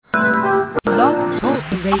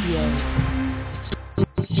Radio.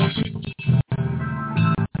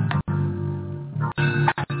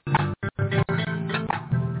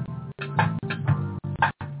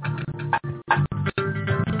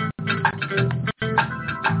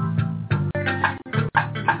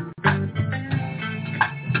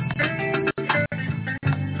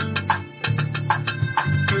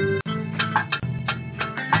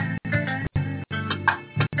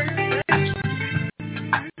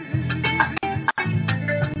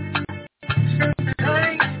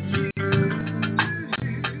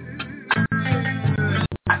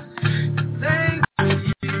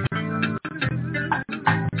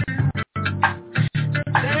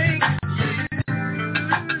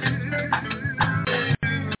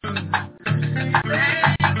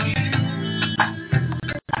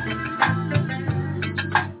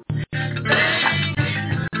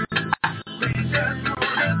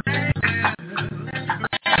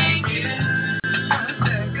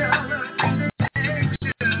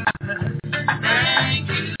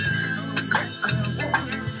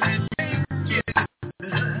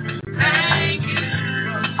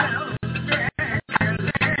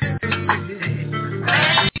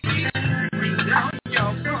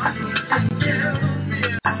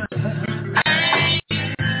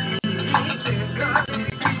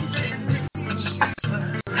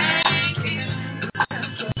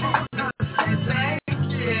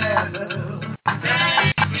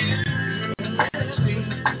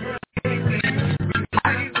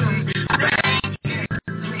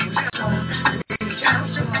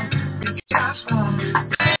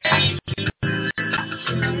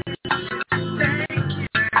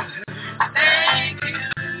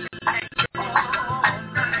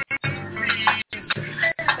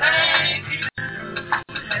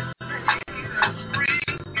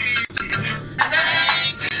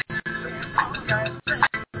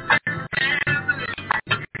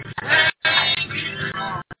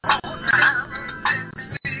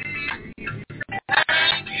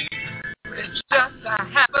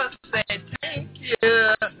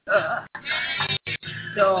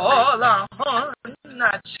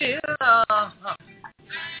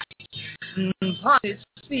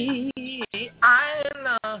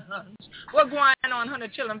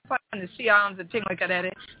 And things like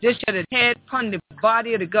that. This should have head upon the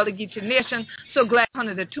body of the Gullah Geechee Nation. So glad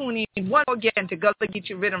to tune in once again to Gullah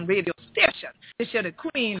Geechee Rhythm Radio Station. This should have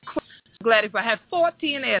Queen. So glad if I have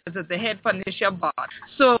 14 elders at the head upon this your body.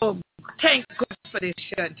 So thank God for this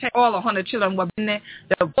show. Thank all 100 children who have been there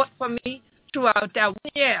that vote for me throughout that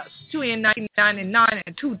years, 1999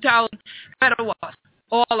 and 2000. That was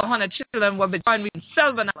all 100 children will be joined me in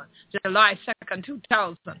Selvin, July 2nd,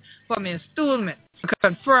 2000, for my installment,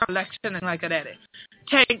 confirm election and like that.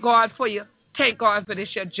 Thank God for you. Thank God for this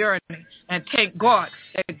your journey. And thank God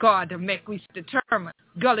that God to make we determine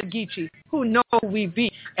Gullah Geechee, who know we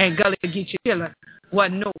be, and Gullah Geechee children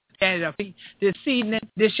what know that be. This evening,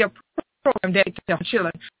 this your program dedicated to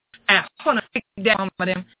children. And I want to pick down for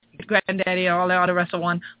them, granddaddy, all the other rest of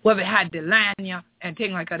one, where we had the lanya and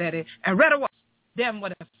things like that. And rather what them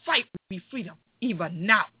with a fight would be freedom, even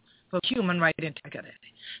now, for human rights and like that.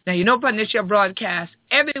 Now, you know, upon this your broadcast,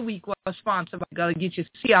 every week was sponsored by Gullah Geechee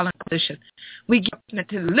Sea Island Coalition. We give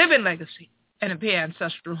to the living legacy and pay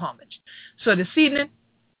ancestral homage. So this evening,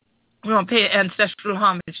 we're going to pay ancestral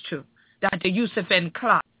homage to Dr. Yusuf N.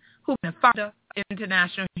 Clark, who is the founder of the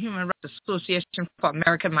International Human Rights Association for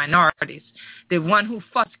American Minorities, the one who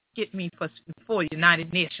first get me before the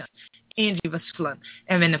United Nations. Angie Vasculan,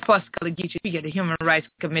 and then the first Gullah Geechee speaker of the Human Rights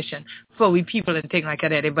Commission for we people and things like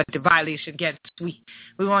that, but the violation gets sweet.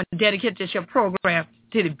 We want to dedicate this your program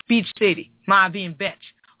to the Beach City, Marvin Betch,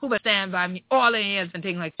 who will stand by me all the years and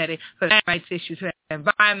things like that for land rights issues, for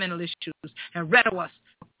environmental issues, and read us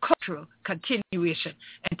cultural continuation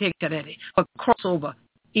and things like that, for crossover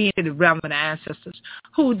into the realm of the ancestors,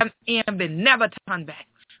 who have been never turned back.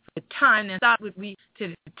 The time that start with we to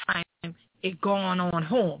the time it going on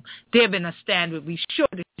home. They've been a stand with we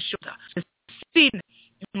shoulder to shoulder. This evening,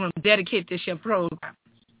 I'm going to dedicate this your program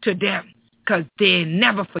to them because they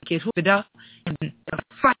never forget who they are and they'll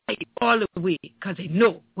fight all the way because they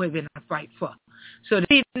know what we're going to fight for. So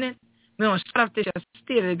this evening, we're going to start off this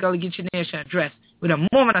State of the Gullah Geechee Nation address with a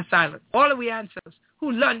moment of silence. All of we answers,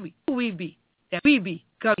 who learn we, who we be, that we be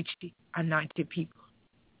Gullah Geechee anointed people.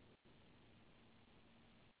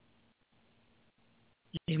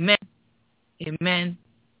 Amen. Amen.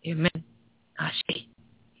 Amen. Ashe.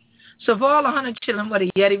 So for all 100 children, what are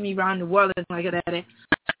getting me around the world and like that,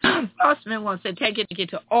 first man wants to take it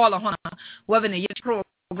to all 100, whether in the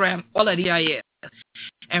program, all of the years.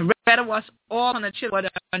 And better was all on the children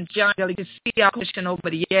and John Gullah Geechee see our question over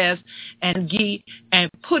the years and Gee and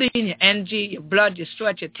put in your energy, your blood, your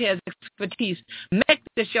sweat, your tears, expertise. Make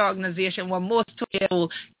this your organization where most people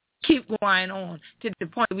keep going on to the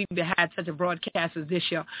point we've had such a broadcast as this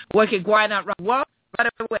year. Working going out right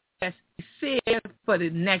away, see it for the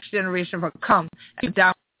next generation for come.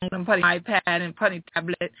 Down and putting iPad and putting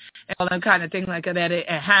tablet and all that kind of things like that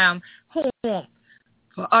at ham home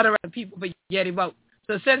for other people for get about.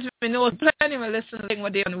 So since we know plenty of listeners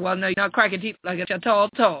what they well know, you're not cracking teeth like a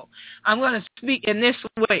tall. I'm going to speak in this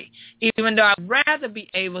way, even though I'd rather be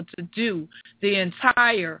able to do the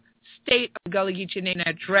entire state of Gullah Geechee Nation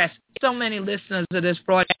address. So many listeners of this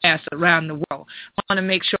broadcast around the world. I want to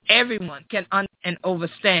make sure everyone can and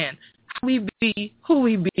understand we be, who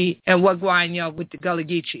we be, and what going on with the Gullah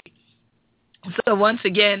Geechee. So once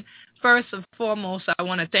again, first and foremost, I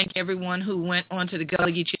want to thank everyone who went onto the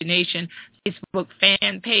Gullah Geechee Nation Facebook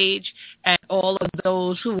fan page and all of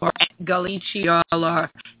those who are at Gullah Geechee, all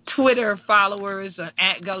our Twitter followers,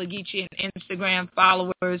 at Gullah Geechee, and Instagram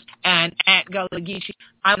followers, and at Gullah Geechee.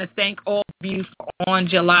 I want to thank all of you for on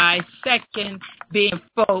July 2nd being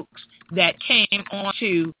folks that came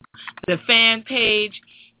onto the fan page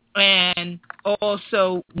and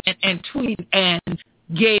also went and tweeted and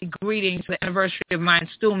gave greetings for the anniversary of my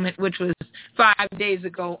installment, which was 5 days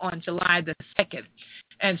ago on July the 2nd.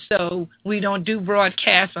 And so we don't do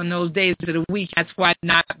broadcasts on those days of the week. That's why I did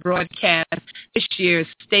not broadcast this year's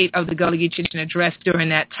State of the Gullah Geechee Nation address during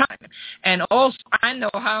that time. And also, I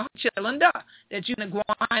know how chillin' that you can go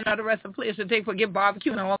on out the rest of the place and take for get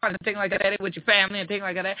barbecue and all kinds of things like that with your family and things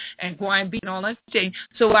like that and go and beat and all that thing.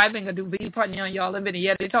 So I've been going to do big party on y'all and been a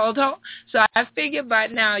yeti tall. So I figured by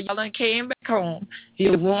now y'all done came back home.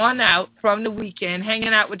 You're worn out from the weekend, hanging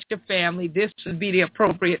out with your family. This would be the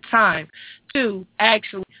appropriate time to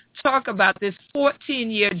actually talk about this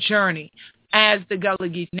 14-year journey as the Gullah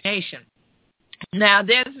Geechee Nation. Now,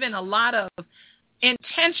 there's been a lot of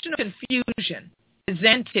intentional confusion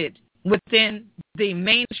presented within the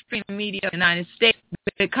mainstream media of the United States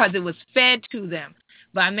because it was fed to them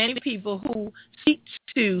by many people who seek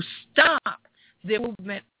to stop the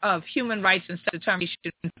movement of human rights and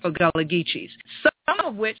self-determination for Gullah Geechees, some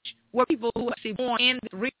of which were people who were actually born in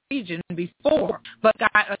the region before, but got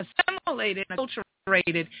assimilated and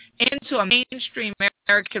acculturated into a mainstream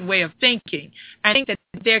American way of thinking. I think that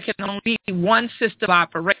there can only be one system of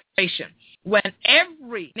operation when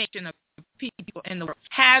every nation of people in the world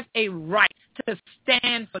have a right to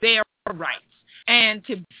stand for their rights and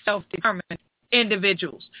to be self-determined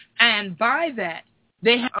individuals. And by that,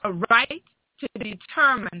 they have a right to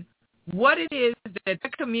determine what it is that the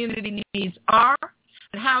community needs are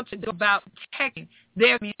and how to go about protecting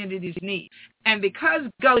their community's needs. And because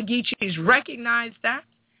Gullah Geechees recognized that,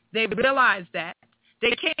 they realized that,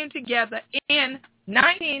 they came together in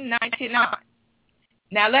 1999.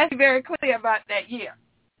 Now, let's be very clear about that year.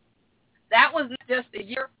 That was not just a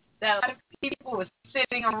year that a lot of people were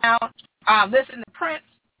sitting around listening to Prince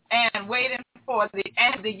and waiting for the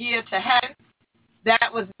end of the year to happen.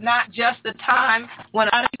 That was not just the time when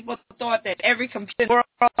a lot of people thought that every computer in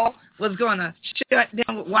the world was going to shut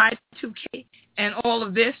down with Y2K and all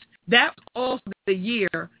of this. That was also the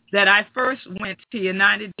year that I first went to the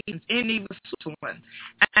United Nations in Geneva, Switzerland,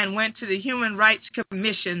 and went to the Human Rights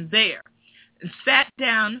Commission there. Sat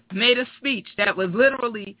down, made a speech that was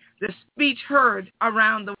literally the speech heard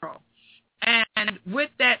around the world. And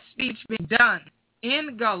with that speech being done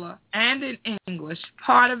in Gullah and in English,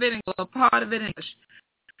 part of it in Gullah, part of it in English,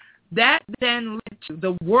 that then led to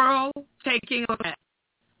the world taking a look at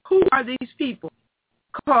who are these people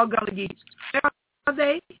called Gullah Geechees? Where are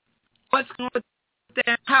they? What's going on with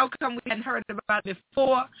them? How come we hadn't heard about it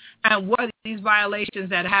before? And what are these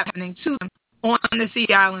violations that are happening to them on the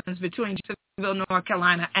Sea Islands between Jacksonville, North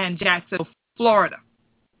Carolina, and Jacksonville, Florida?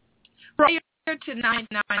 Prior to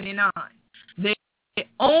 1999, the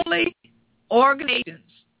only organizations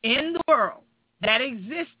in the world that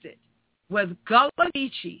existed with Gullah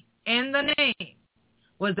Geechee in the name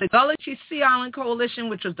was the Gullah Geechee Sea Island Coalition,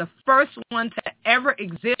 which was the first one to ever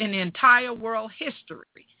exist in the entire world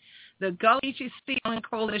history. The Gullah Geechee Sea Island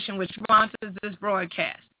Coalition, which sponsors this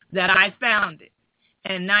broadcast, that I founded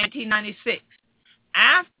in 1996.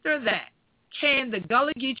 After that came the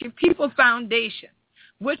Gullah Geechee People Foundation,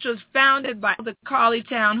 which was founded by Elder Carly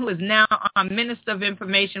Town, who is now our Minister of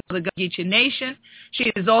Information for the Gullah Geechee Nation.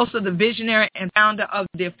 She is also the visionary and founder of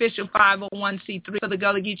the official 501c3 for the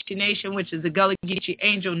Gullah Geechee Nation, which is the Gullah Geechee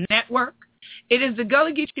Angel Network. It is the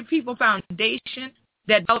Gullah Geechee People Foundation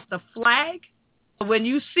that developed the flag. When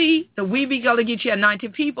you see the We Be Gullah Geechee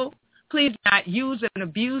Anointed People, please do not use and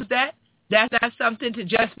abuse that. That's not something to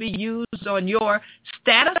just be used on your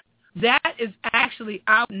status. That is actually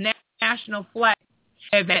our national flag.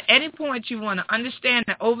 If at any point you want to understand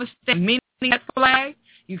and overstand the meaning of that flag,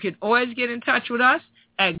 you can always get in touch with us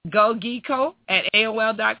at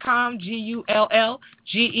gullgeeco@aol.com,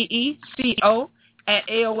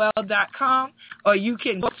 GULLGEECO@aol.com, or you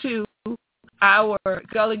can go to our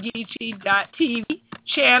GullahGeechee.tv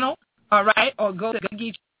channel, all right, or go to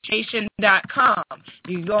GullahGeecheeNation.com.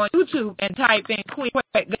 You can go on YouTube and type in Queen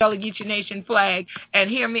Quet Gullah Geechee Nation flag and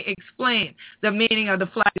hear me explain the meaning of the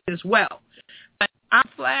flag as well. But our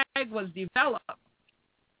flag was developed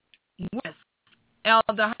with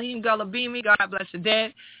Elder Halim Gullah Beamy, God bless the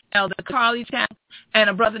dead, Elder Carly Town, and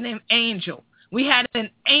a brother named Angel. We had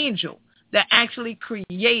an angel that actually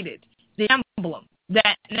created the emblem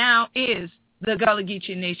that now is the Gullah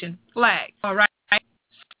Geechee Nation flag. All right?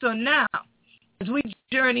 So now, as we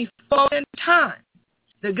journey forward in time,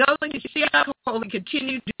 the Gullah Geechee will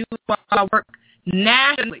continue to do our work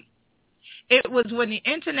nationally. It was when the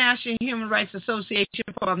International Human Rights Association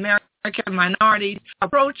for American Minorities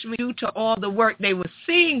approached me due to all the work they were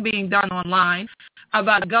seeing being done online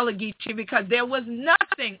about Gullah Geechee, because there was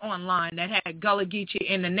nothing online that had Gullah Geechee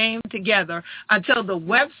in the name together until the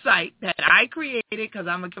website that I created, because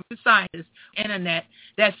I'm a computer scientist, internet,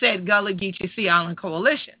 that said Gullah Geechee Sea Island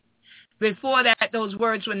Coalition. Before that, those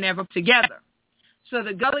words were never together. So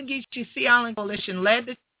the Gullah Geechee Sea Island Coalition led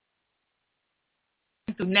the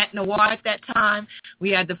through Net Noir at that time. We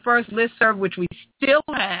had the first listserv, which we still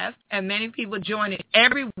have, and many people join it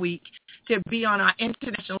every week to be on our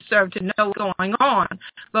international serve to know what's going on.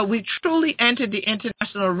 But we truly entered the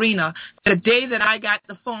international arena the day that I got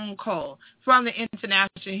the phone call from the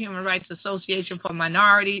International Human Rights Association for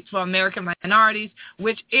Minorities, for American Minorities,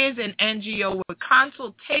 which is an NGO with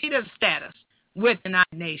consultative status with the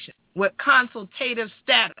United Nations, with consultative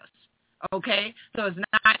status. Okay, so it's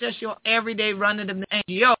not just your everyday run-of-the-mill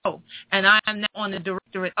NGO, and I am now on the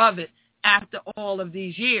directorate of it after all of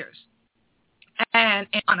these years. And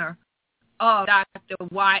in honor of Dr.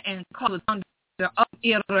 Y.N. Collins, founder of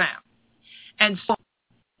Iran. And so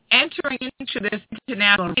entering into this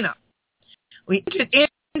international arena, we entered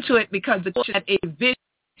into it because the coach had a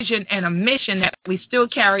vision and a mission that we still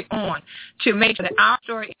carry on to make sure that our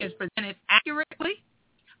story is presented accurately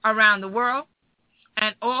around the world,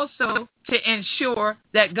 and also to ensure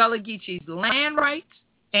that Gullah Geechee's land rights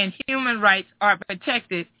and human rights are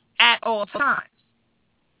protected at all times.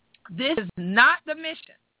 This is not the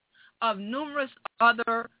mission of numerous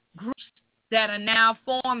other groups that are now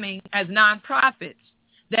forming as nonprofits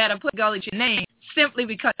that are put Gullah Geechee name simply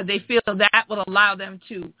because they feel that will allow them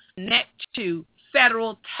to connect to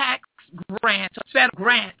federal tax grants or federal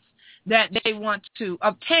grants that they want to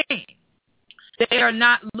obtain. They are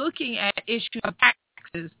not looking at issues of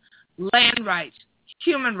taxes, land rights,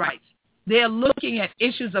 human rights. They're looking at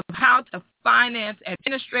issues of how to finance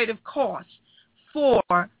administrative costs for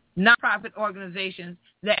nonprofit organizations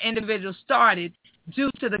that individuals started due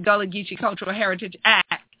to the Gullah Geechee Cultural Heritage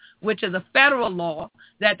Act, which is a federal law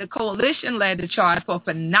that the coalition led the charge for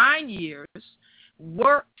 9 years,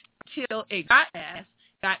 worked till it got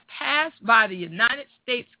passed by the United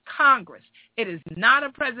States Congress. It is not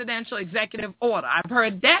a presidential executive order. I've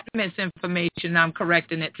heard that misinformation. I'm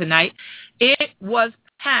correcting it tonight. It was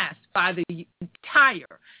passed by the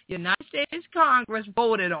entire United States Congress,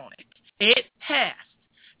 voted on it. It passed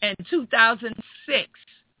in 2006.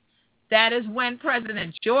 That is when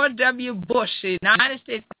President George W. Bush, the United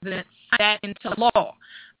States President, signed that into law.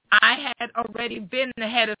 I had already been the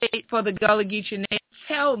head of state for the Gullah Geechee Nation.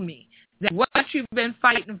 Tell me that what you've been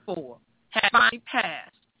fighting for has finally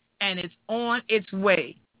passed, and it's on its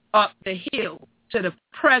way up the hill to the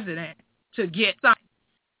president to get signed.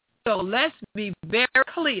 So let's be very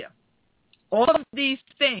clear. All of these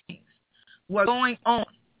things were going on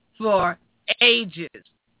for ages.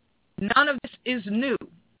 None of this is new.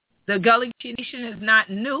 The Gullah Geechee Nation is not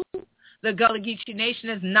new. The Gullah Geechee Nation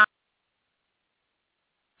is not.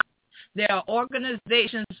 There are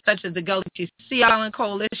organizations such as the Gullah Geechee Sea Island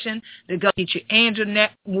Coalition, the Gullah Geechee Angel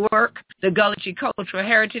Network, the Gullah Geechee Cultural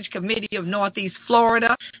Heritage Committee of Northeast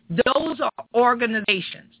Florida. Those are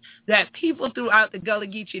organizations that people throughout the Gullah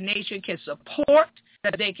Geechee Nation can support,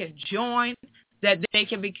 that they can join, that they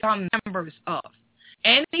can become members of.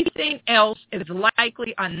 Anything else is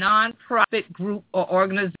likely a nonprofit group or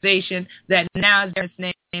organization that now has its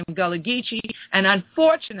name Gullah Geechee, and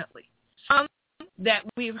unfortunately, some that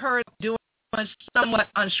we've heard doing somewhat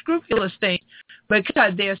unscrupulous things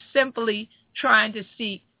because they're simply trying to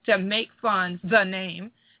seek to make fun of the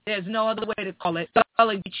name. There's no other way to call it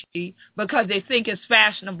Gullah Geechee because they think it's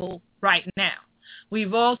fashionable right now.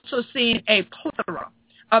 We've also seen a plethora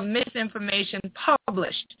of misinformation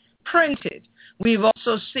published, printed. We've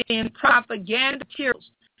also seen propaganda materials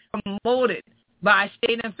promoted by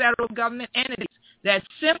state and federal government entities that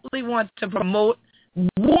simply want to promote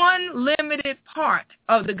one limited part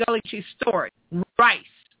of the Gullah Geechee story: rice,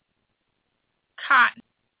 cotton,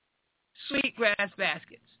 sweetgrass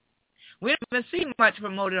baskets. We don't even see much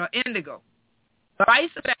promoted on indigo. Rice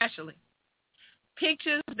especially.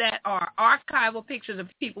 Pictures that are archival pictures of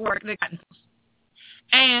people working the cotton fields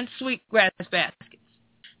and sweetgrass baskets.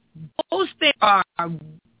 Those things are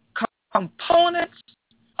components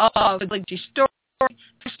of the Gullah Geechee story,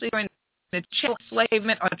 especially during the chattel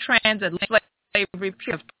enslavement or transatlantic slavery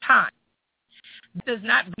period of time. It does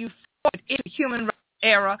not view forward into the human rights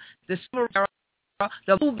era, the civil era,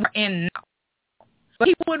 the movement we're in now. But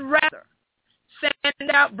people would rather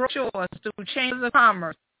send out brochures through chambers of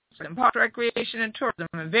commerce and park recreation and tourism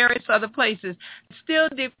and various other places, still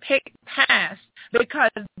depict past,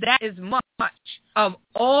 because that is much of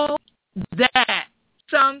all that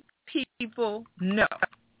some people know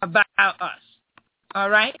about us. All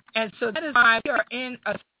right? And so that is why we are in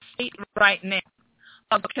a state right now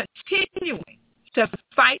of continuing to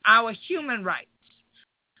fight our human rights,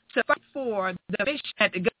 to fight for the mission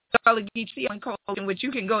at the Gullah Geechee Coalition, which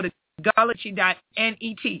you can go to gullahgeechee.net.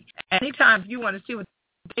 Anytime you want to see what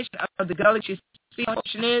the mission of the Gullah Geechee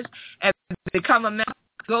Coalition is and become a member,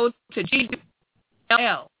 go to Geechee,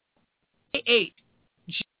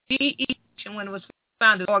 when it was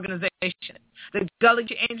founded, organization. The Gullah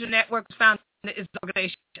Geechee Angel Network was founded as an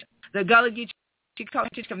organization. The Gullah Geechee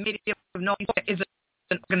Coalition Committee of North is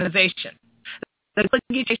an organization. The Gullah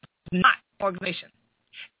Geechee is not an organization.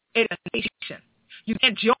 It is a nation. You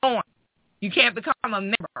can't join. You can't become a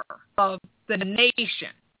member of the nation,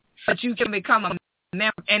 but you can become a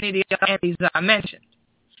member of any of the other entities that I mentioned.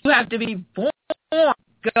 You have to be born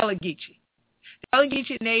Gullah Geechee. Gullah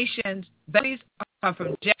Geechee Nation's babies are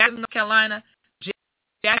from Jackson, North Carolina,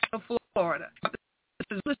 Jackson, Florida.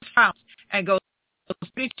 This is House and goes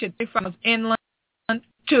from inland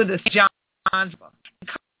to the St. John's River.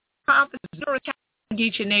 Encompasses the Gullah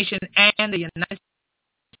Geechee Nation and the United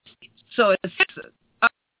States. So it's citizens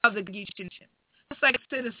of the Geechee Nation, just like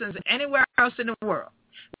citizens anywhere else in the world.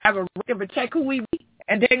 We have a right to protect who we be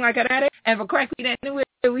and things like that. And for crack, we anywhere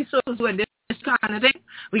we so doing this kind of thing.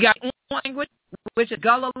 We got language, which is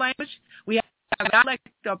Gullah language. We have a dialect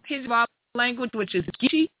of Pidgin language, which is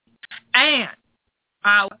Geechee, and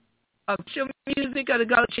our official music of the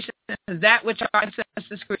Gullah Geechee is that which our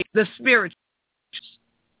ancestors created, the spirituals.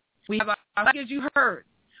 We have our language you heard.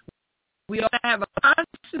 We also have a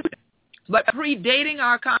constitution, but predating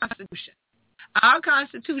our Constitution. Our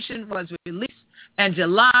Constitution was released in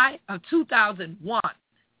July of 2001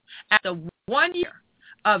 after 1 year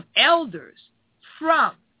of elders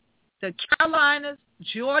from the Carolinas,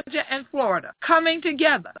 Georgia, and Florida coming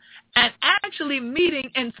together and actually meeting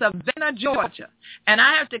in Savannah, Georgia. And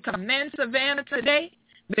I have to commend Savannah today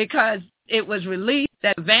because it was released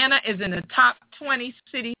that Savannah is in the top 20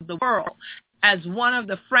 cities of the world as one of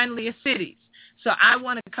the friendliest cities. So I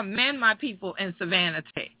want to commend my people in Savannah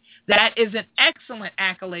today. That is an excellent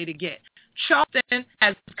accolade to get. Charleston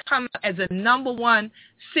has come as a number one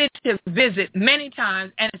city to visit many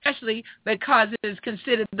times, and especially because it is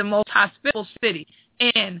considered the most hospitable city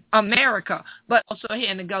in America, but also here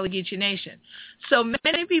in the Gullah Geechee Nation. So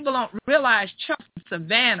many people don't realize Charleston,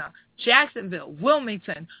 Savannah, Jacksonville,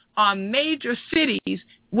 Wilmington are major cities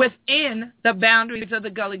within the boundaries of the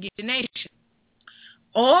Gullah Geechee Nation.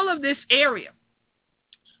 All of this area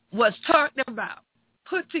was talked about,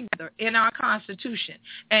 put together in our Constitution,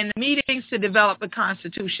 and meetings to develop a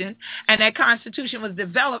Constitution, and that Constitution was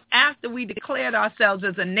developed after we declared ourselves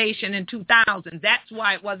as a nation in 2000. That's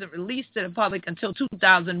why it wasn't released to the public until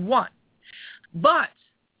 2001. But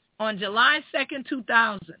on July 2nd,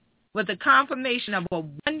 2000, with the confirmation of a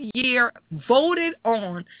 1 year voted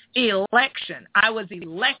on election, I was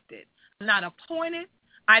elected, not appointed.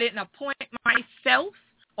 I didn't appoint myself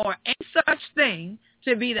or any such thing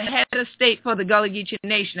to be the head of state for the Gullah Geechee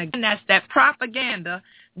Nation. Again, that's that propaganda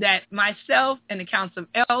that myself and the Council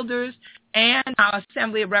of Elders and our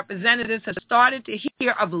Assembly of Representatives have started to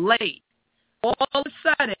hear of late. All of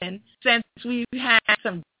a sudden, since we've had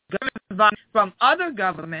some government involvement from other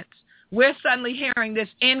governments, we're suddenly hearing this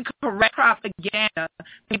incorrect propaganda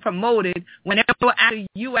being promoted whenever we're at a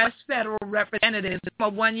U.S. federal representative for a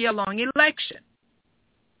 1 year long election.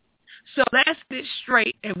 So let's get it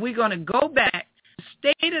straight. If we're going to go back,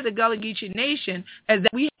 state of the Gullah Geechee Nation is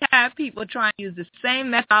that we have people trying to use the same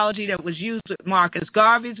methodology that was used with Marcus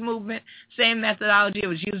Garvey's movement, same methodology that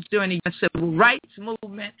was used during the civil rights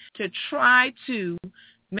movement to try to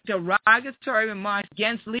make derogatory remarks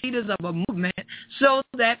against leaders of a movement so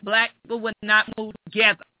that black people would not move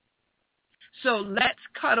together. So let's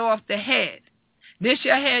cut off the head. This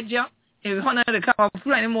your head jump. If you want to come off,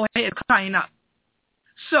 plenty more head coming up.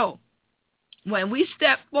 So when we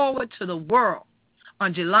step forward to the world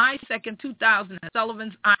on July 2nd, 2000 at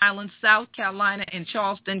Sullivan's Island, South Carolina in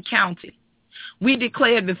Charleston County, we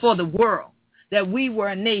declared before the world that we were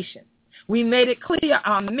a nation. We made it clear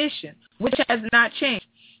our mission, which has not changed,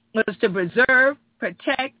 was to preserve,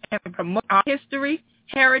 protect, and promote our history,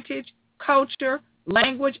 heritage, culture,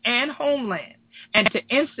 language, and homeland, and to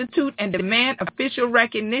institute and demand official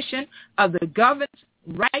recognition of the government's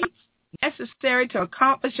rights necessary to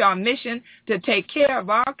accomplish our mission to take care of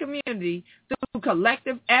our community through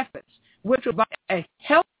collective efforts, which provide a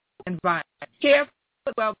healthy environment, care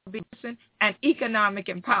for well-being, and economic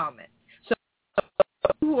empowerment. So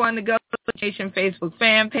who are on the Gullah Nation Facebook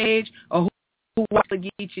fan page or who watch the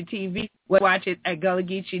Geechee TV, watch it at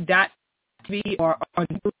gullahgeechee.tv or on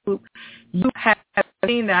YouTube, you have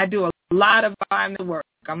seen that I do a lot of environmental work.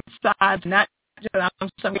 I'm besides not just I'm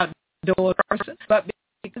some outdoor person, but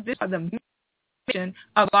because this is the mission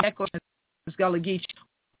of our Gullah Geechee.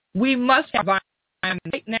 We must have environment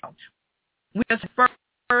right now. We just first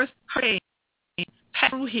hurricane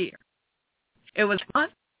passed through here. It was on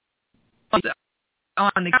the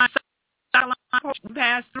sideline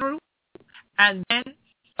passed through, and then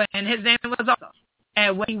and his name was also.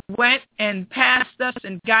 And when he went and passed us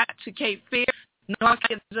and got to Cape Fear, North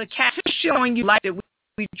Carolina, cat showing you like that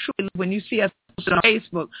we truly when you see us on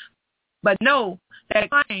Facebook. But know that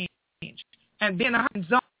change and being a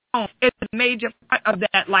zone is a major part of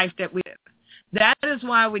that life that we live. That is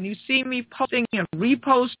why when you see me posting and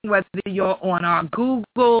reposting, whether you're on our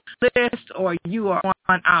Google list or you are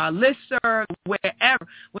on our listserv, wherever,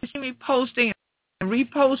 when you see me posting and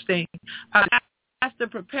reposting, that's the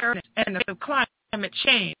preparedness and the climate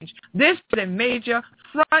change. This is a major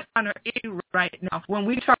front runner issue right now when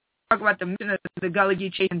we talk about the mission of the Gullah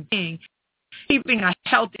Geechee being keeping a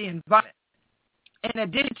healthy environment. In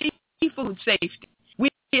addition to food safety, we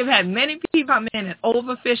have had many people come in and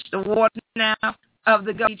overfish the water now of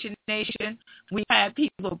the Gullah Geechee Nation. We have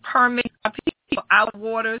people permit people out of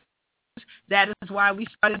waters. That is why we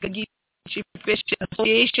started the Geechee Fishing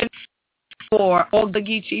Association for all the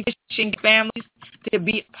Geechee fishing families to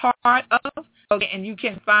be part of. Okay, and you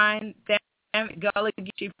can find them at Gullah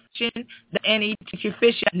Geechee Fishing, the NET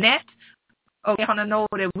Fishing Net. Okay, I want to know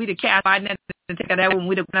that we the cast by net to take that when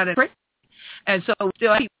we the another trick. And so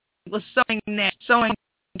still people sewing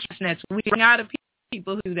cast nets. We bring out of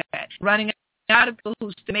people who do that, running out of people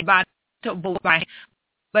who make by hand.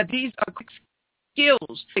 But these are quick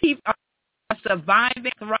skills. People are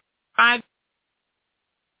surviving, thriving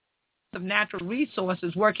of natural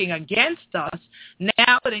resources working against us,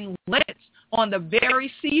 now putting limits on the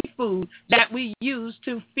very seafood that we use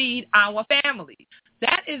to feed our families.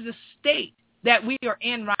 That is the state that we are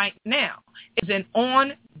in right now. It's an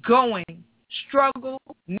ongoing struggle,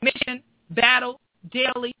 mission, battle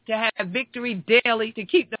daily to have victory daily to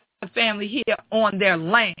keep the family here on their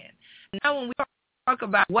land. Now when we talk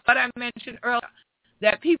about what I mentioned earlier,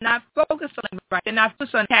 that people are not focused on right, they're not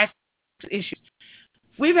focused on tax issues.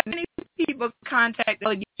 We've had many people contact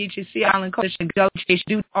the Geechee Sea Island Coalition,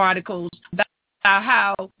 do articles about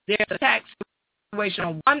how there's a tax situation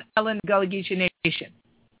on one island, Gullah Geechee Nation.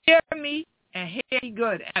 Hear me and hear me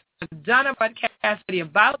good. I've done a podcast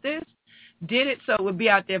about this, did it so it would be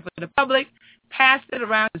out there for the public, passed it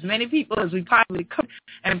around as many people as we possibly could,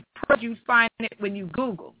 and you find it when you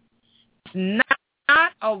Google. It's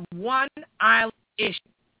not a one-island issue.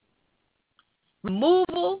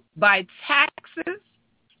 Removal by taxes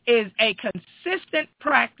is a consistent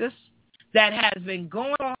practice that has been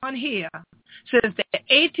going on here since the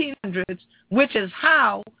 1800s, which is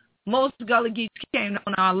how most Gullah Geechee came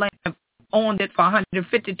on our land, have owned it for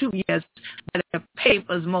 152 years, but the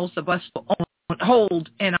papers most of us hold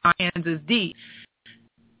in our hands as deed.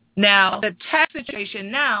 Now, the tax situation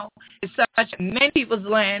now is such that many people's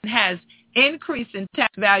land has increased in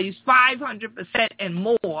tax values 500% and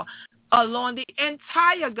more along the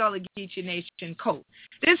entire Gullah Geechee Nation coast.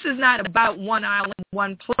 This is not about one island,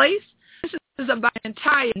 one place. This is about an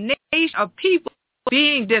entire nation of people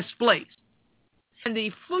being displaced. And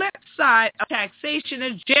the flip side of taxation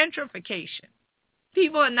is gentrification.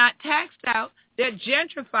 People are not taxed out, they're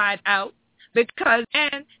gentrified out because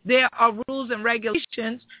and there are rules and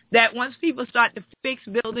regulations that once people start to fix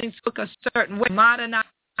buildings look a certain way,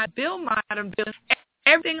 build modern buildings,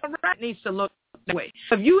 everything around needs to look that way.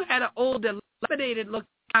 If you had an old, dilapidated looking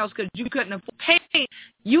house because you couldn't afford paint,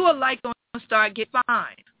 you are likely going to start getting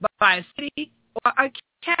fined by a city or a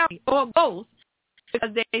county or both,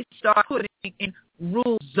 because they start putting in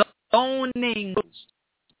rules, zoning rules.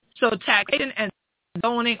 So taxation and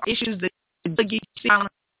zoning issues that the Geechee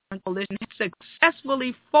Coalition has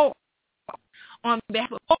successfully fought on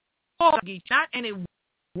behalf of all Geechee, not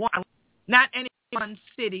any one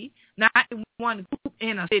city, not one group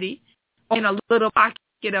in a city or in a little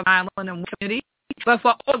pocket of island and community, but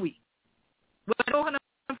for all we.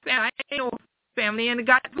 I ain't no family in the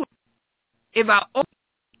God. If I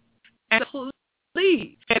and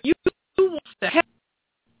please, if you want to help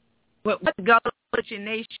with what the Gullah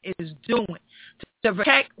Nation is doing to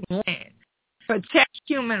protect land, protect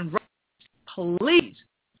human rights, please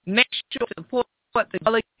make sure to support the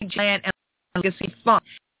Gullah Land and Legacy Fund.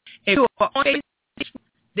 If you are on Facebook,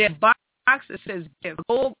 there's box that says give,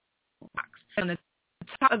 gold box on the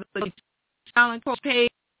top of the silent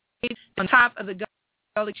page, on top of the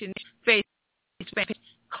Gullah Nation Facebook page.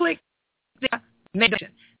 Click the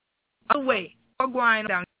mention. Other way, or grind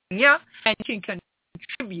down here, and you can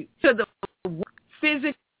contribute to the work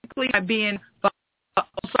physically by being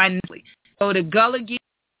financially. Go to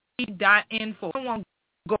gullahgeechee.info. Someone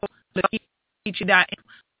go to gullahgeechee.info.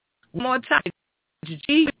 One more time.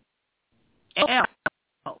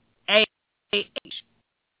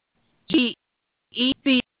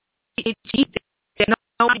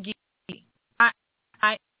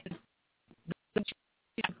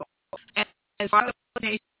 As part of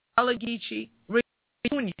the Gullah Geechee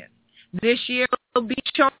reunion, this year will be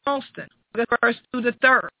Charleston, the 1st through the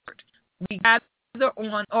 3rd. We gather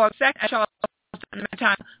on or second Charleston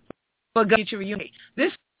time for Gullah Geechee reunion.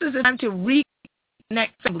 This is a time to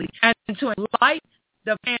reconnect family and to enlighten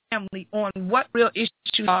the family on what real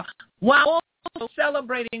issues are, while also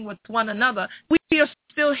celebrating with one another. We are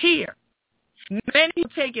still here. Many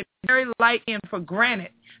people take it very lightly and for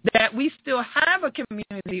granted that we still have a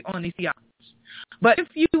community on these islands. But if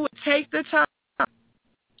you would take the time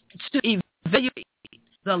to evaluate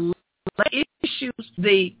the issues,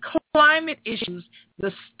 the climate issues,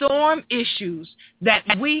 the storm issues that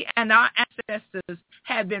we and our ancestors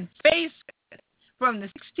have been faced with from the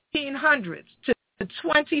 1600s to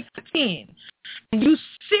 2015, and you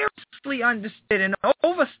seriously understood and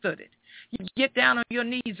overstood it, you get down on your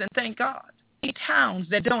knees and thank God. 8 towns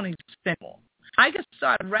that don't exist anymore. I could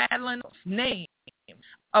start rattling off names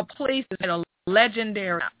of places that are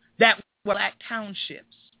legendary that were black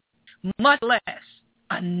townships, much less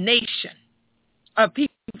a nation of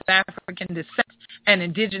people of African descent and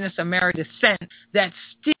indigenous American descent that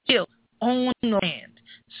still own land,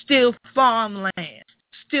 still farm land,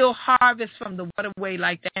 still harvest from the waterway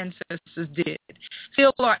like the ancestors did,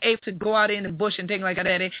 still are able to go out in the bush and things like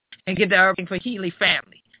that and get the everything for Healy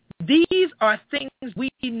family. These are things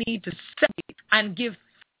we need to say and give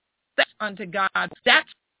thanks unto God. That's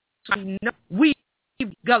why we know we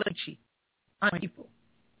Gullah Geechee are people.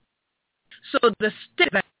 So the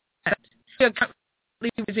state that we are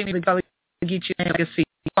currently using the Gullah Geechee Legacy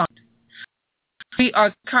Fund. We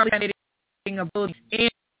are currently creating a building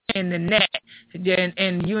in the net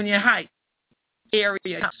in Union Heights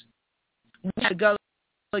area. We have the Gullah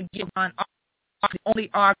Geechee Fund, the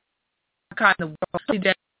only archive in the world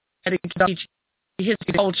that dedicated to history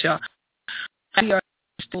and culture. We are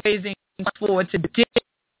raising forward to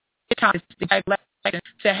digitize the collection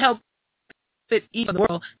to help fit each of the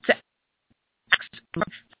world to access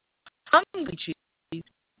hungry cheese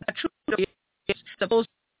that truly is supposed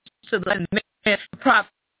to let prop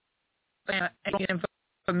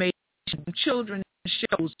information children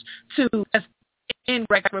shows to as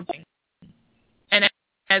incorrect reporting. And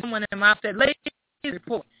as someone in my said, ladies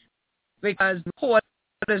report, because the report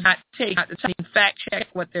does not take out the time fact check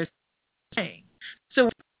what they're saying.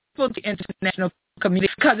 So for the international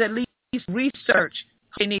community, because at least research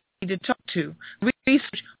they need to talk to,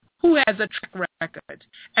 research who has a track record,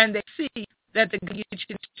 and they see that the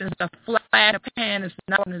Geechee is a flat pan, it's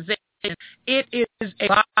not an organization. It is a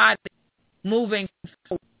body moving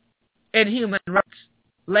forward in human rights,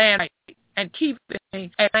 land rights, and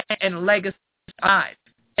keeping and legacy alive,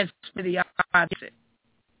 and the opposite.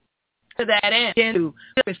 To that end, to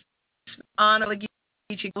honor the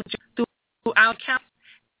Geechee culture through our council,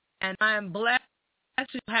 and I am blessed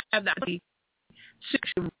to have the ability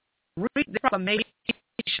to read the proclamation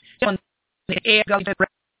on the air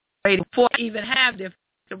before I even have the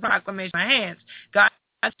proclamation in my hands. God,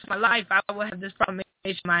 that's my life. I will have this proclamation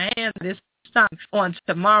in my hands. This time on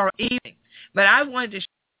tomorrow evening. But I wanted to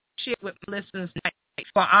share with my listeners tonight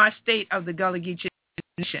for our state of the Gullah Geechee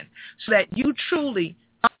Nation so that you truly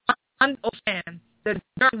understand the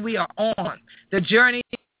journey we are on, the journey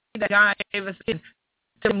that God gave us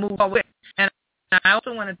to move forward. And I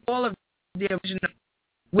also want to thank all of the original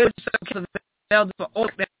wisdom elders for all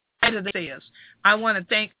that they say. I want to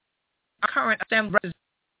thank our current assembly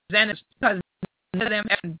representatives because none of them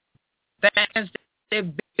have advanced their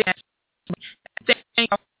business. Thank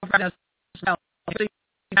you for us as well.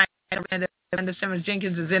 And Simmons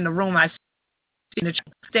Jenkins is in the room. I see the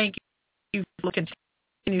thank you for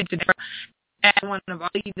continuing to as one of our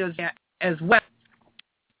leaders as well.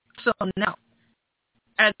 So now,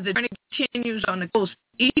 as the journey continues on the coast,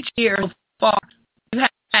 each year so far, you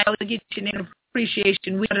have to get your name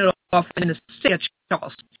appreciation. We started off in the state of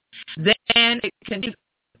Charleston. Then it continues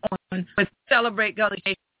on with Celebrate Gullah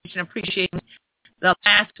Geechee Appreciation the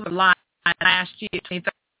last year,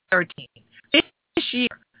 2013. This year,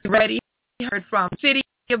 we already heard from the city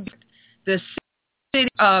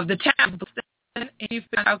of the town of Boston in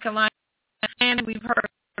South Carolina, and we've heard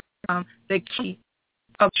from the key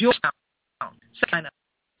of Georgetown, South Carolina.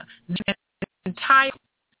 The entire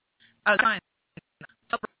China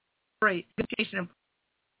celebrate Education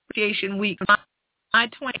Appreciation Week, July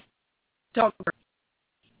 20th, October.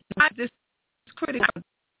 This critical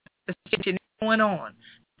situation going on.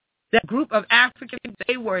 That group of Africans,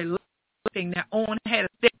 they were electing their own head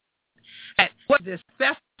of state. Was this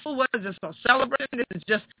festival? Was this a celebration? This is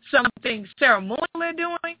just something ceremonial they're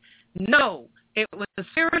doing? No, it was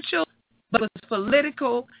spiritual, but it was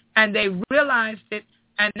political, and they realized it,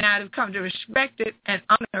 and now they've come to respect it and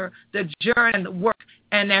honor the journey and the work,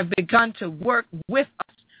 and they've begun to work with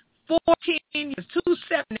us. 14 years, 2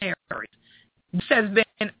 seminaries. This has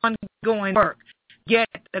been ongoing work. Get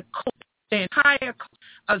the entire coast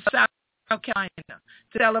of South Carolina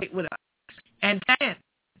to celebrate with us. And then,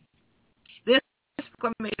 this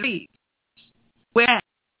proclamation reads, whereas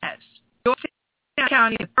Georgetown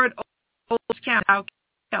County, the third oldest county in South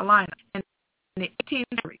Carolina, in the 18th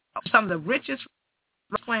century, some of the richest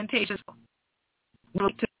plantations to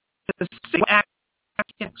the six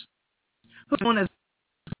Africans who are known as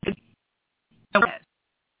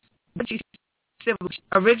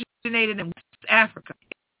originated in West Africa.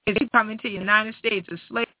 Is coming to the United States as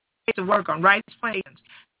slaves to work on rice plantations,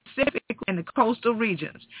 specifically in the coastal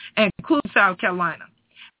regions, and include South Carolina.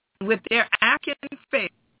 With their African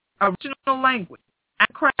faith, original language, and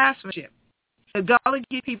craftsmanship, the Gullah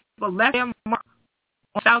Geechee people left their mark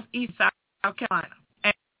on southeast South Carolina.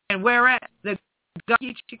 And whereas the Gullah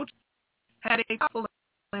Geechee had a couple of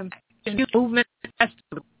impacts in the movement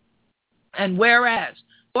festival, and whereas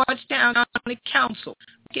Georgetown County Council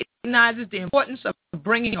recognizes the importance of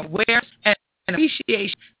bringing awareness and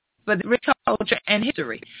appreciation for the rich culture and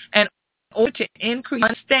history, and in order to increase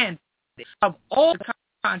understanding of all the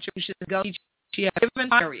contributions the Gullah Geechee have given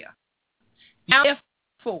the area. Now,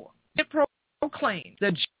 therefore, it proclaims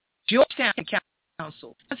the Georgetown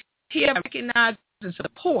Council here recognizes and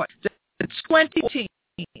support the 2014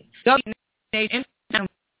 Gullah Geechee International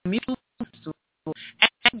Musical Festival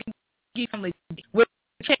and Geechee Family will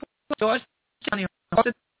take Georgetown on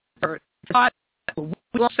August 3rd.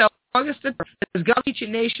 We will celebrate August 3rd as Gullah Geechee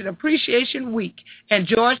Nation Appreciation Week in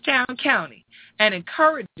Georgetown County, and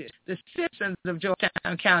encourages the citizens of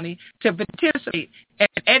Georgetown County to participate in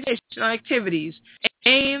educational activities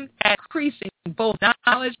aimed at increasing both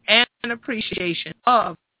knowledge and appreciation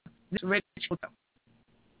of this rich culture.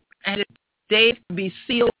 And it's days to be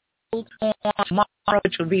sealed on tomorrow,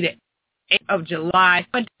 which will be the 8th of July,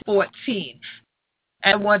 2014.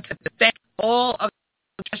 And I want to thank all of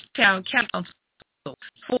the Georgetown Council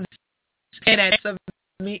for this, and that's of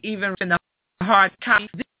me even in the hard copy.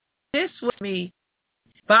 This was me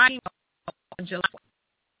by on July.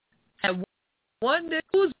 I wondered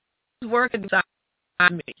who's working beside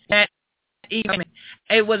me that evening.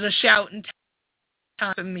 It was a shouting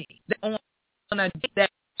time for me. On a day that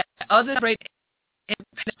others great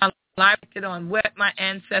independent reflected on what my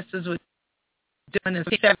ancestors were doing in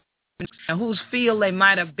the 70s, and whose field they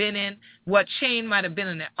might have been in, what chain might have been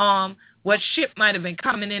in their arm, what ship might have been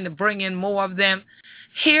coming in to bring in more of them.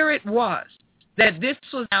 Here it was that this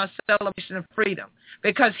was our celebration of freedom,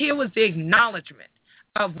 because here was the acknowledgement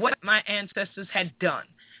of what my ancestors had done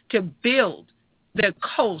to build the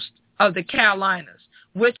coast of the Carolinas,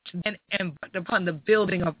 which then embarked upon the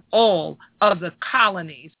building of all of the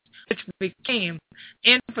colonies, which became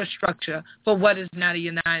infrastructure for what is now the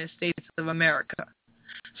United States of America.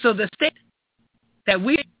 So the state that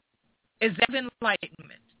we is that of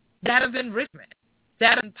enlightenment, that of enrichment,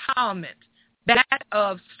 that of empowerment that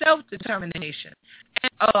of self-determination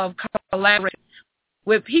and of collaboration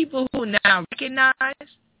with people who now recognize,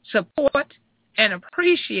 support, and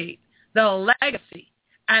appreciate the legacy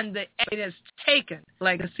and the it has taken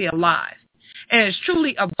legacy alive. And it's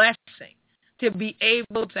truly a blessing to be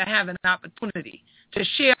able to have an opportunity to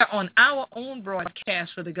share on our own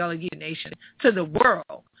broadcast for the Gullah Geechee Nation to the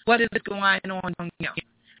world what is going on here.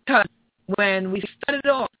 Because when we started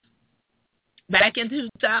off back in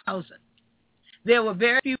 2000, there were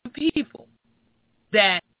very few people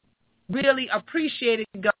that really appreciated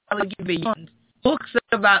Gullah Geechee beyond books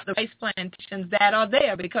about the rice plantations that are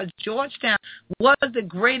there, because Georgetown was the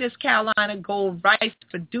greatest Carolina gold rice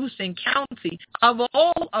producing county of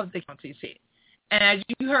all of the counties here. And as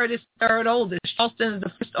you heard, it's third oldest. Charleston is the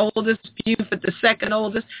first oldest, Beaufort the second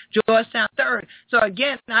oldest, Georgetown third. So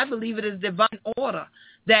again, I believe it is divine order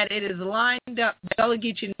that it is lined up. The Gullah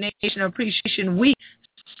Geechee Nation Appreciation Week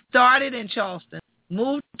started in Charleston,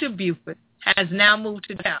 moved to Beaufort, has now moved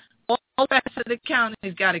to Georgetown. All the rest of the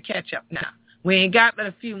counties got to catch up now. We ain't got but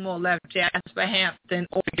a few more left, Jasper, Hampton,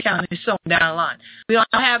 or County, so down the line. We don't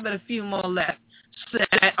have but a few more left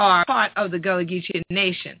that are part of the Gullah Geechee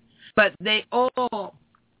Nation. But they all,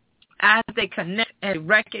 as they connect and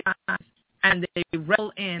recognize and they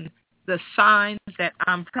roll in the signs that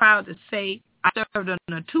I'm proud to say, I served on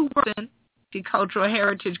a 2-person Cultural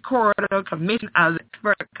Heritage Corridor Commission. I was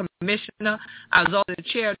expert commissioner. I was also the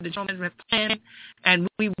chair of the Joint Management Plan, and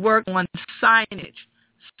we worked on signage.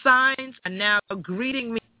 Signs are now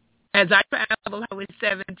greeting me as I travel Highway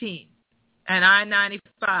 17 and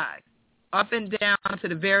I-95 up and down to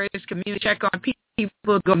the various communities, check on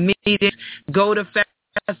people, go to meetings, go to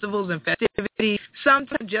festivals and festivities,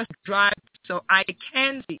 sometimes just drive so I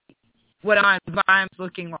can see what our environment's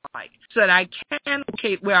looking like, so that I can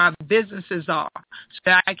locate where our businesses are, so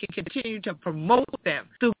that I can continue to promote them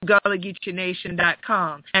through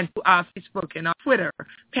GullahGeecheeNation.com and through our Facebook and our Twitter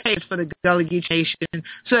page for the Gullah Geechee Nation,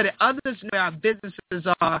 so that others know where our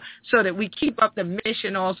businesses are, so that we keep up the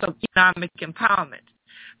mission also of economic empowerment.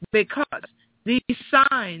 Because these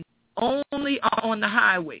signs only are on the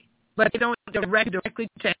highway, but they don't direct directly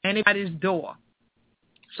to anybody's door.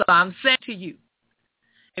 So I'm saying to you,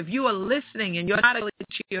 if you are listening and you're not a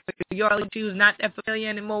Geechee, or your Geechee is not that familiar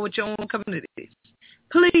anymore with your own communities,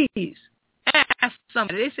 please ask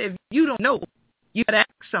somebody. They say if you don't know, you got to ask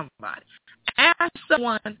somebody. Ask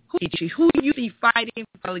someone who you see fighting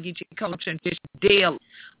for Gullah Geechee culture and fish daily,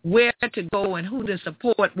 where to go and who to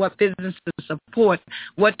support, what business to support,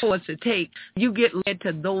 what tours to take. You get led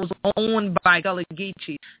to those owned by Gullah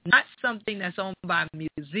Geechee, not something that's owned by a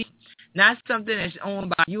museum, not something that's owned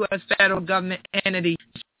by a U.S. federal government entity,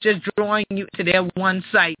 just drawing you to their one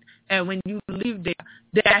site. And when you leave there,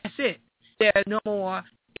 that's it. There's no more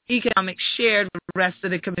economic share with the rest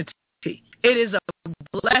of the community. It is a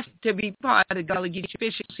blessing to be part of the Gullah Geechee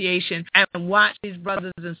Fish Association and watch these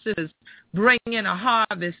brothers and sisters bring in a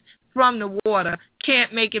harvest from the water,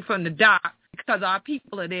 can't make it from the dock because our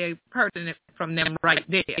people are there purchasing it from them right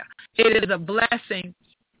there. It is a blessing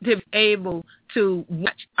to be able to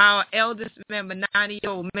watch our eldest member,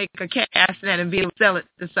 90-year-old, make a cast net and be able to sell it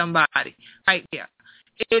to somebody right there.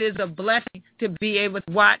 It is a blessing to be able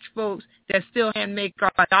to watch folks that still hand make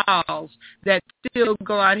our dolls, that still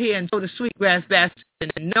go out here and go to sweetgrass baskets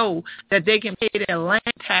and know that they can pay their land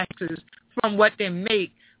taxes from what they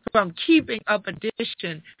make from keeping up a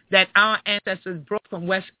tradition that our ancestors brought from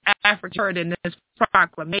West Africa, heard in this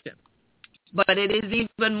proclamation. But it is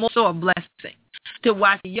even more so a blessing to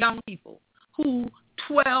watch young people who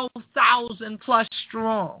 12,000 plus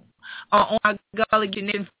strong are on our Gullah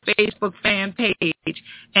Geechee Facebook fan page,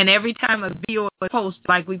 and every time a video is posted,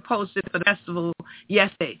 like we posted for the festival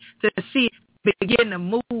yesterday, to see it begin to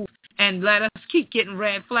move and let us keep getting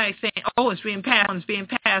red flags saying, oh, it's being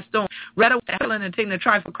passed on, Rather than and taking the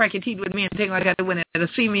try for cracky teeth with me and things like that when it'll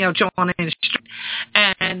see me out on in the street.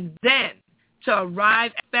 And then to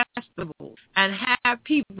arrive at festivals and have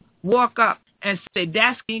people walk up and say,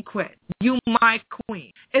 that's Queen Quet, you my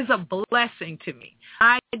queen. It's a blessing to me.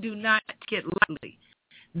 I do not take it lightly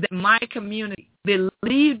that my community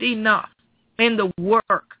believed enough in the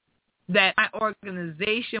work that my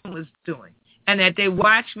organization was doing and that they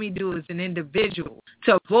watched me do as an individual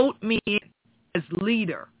to vote me in as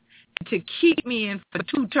leader and to keep me in for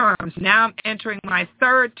 2 terms. Now I'm entering my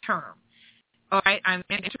 3rd term. All right, I'm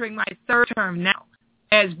entering my 3rd term now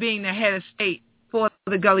as being the head of state for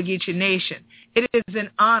the Gullah Geechee Nation. It is an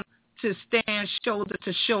honor to stand shoulder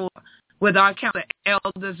to shoulder with our Council of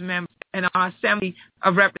Elders members and our Assembly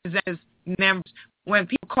of Representatives members when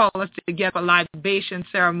people call us together for libation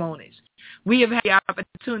ceremonies. We have had the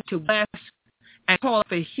opportunity to bless and call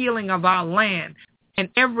for healing of our land in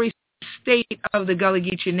every state of the Gullah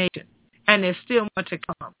Geechee Nation. And there's still more to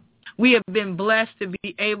come. We have been blessed to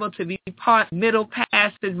be able to be part of Middle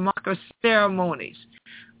Passage marker ceremonies,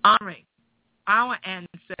 honoring our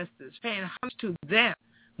ancestors, paying homage to them,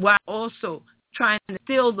 while also trying to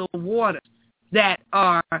still the waters that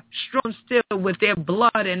are strewn still with their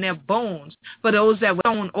blood and their bones for those that were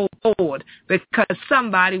thrown overboard because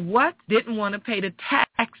somebody, didn't want to pay the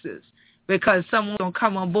taxes because someone's going to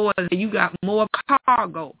come on board and you got more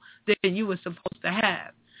cargo than you were supposed to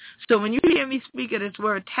have. So when you hear me speak of this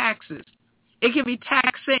word taxes, it can be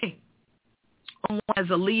taxing on one as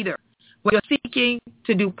a leader when you're seeking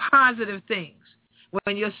to do positive things,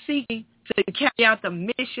 when you're seeking to carry out the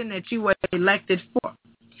mission that you were elected for.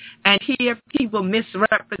 And hear people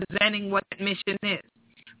misrepresenting what that mission is,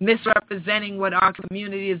 misrepresenting what our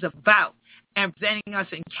community is about, and presenting us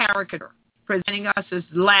in caricature, presenting us as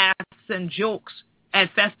laughs and jokes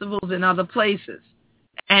at festivals and other places,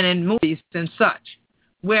 and in movies and such,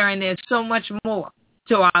 wherein there's so much more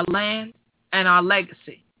to our land and our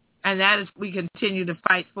legacy. And that is what we continue to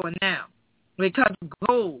fight for now. Because the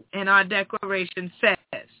goal in our declaration says,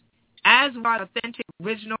 as we are authentic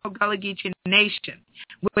original Gullah Geechee Nation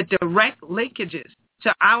with direct linkages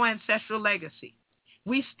to our ancestral legacy,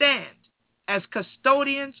 we stand as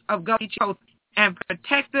custodians of Gullah Geechee culture and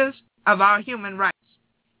protectors of our human rights.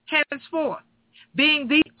 Henceforth, being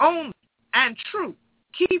the only and true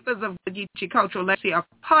keepers of Gullah Geechee cultural legacy,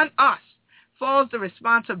 upon us falls the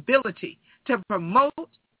responsibility to promote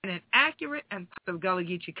an accurate and positive Gullah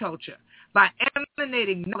Geechee culture by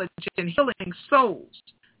emanating knowledge and healing souls.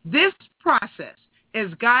 This process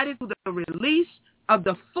is guided through the release of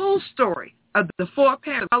the full story of the four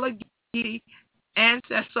parents of Gullah Geechee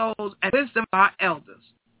ancestors souls and wisdom of our elders.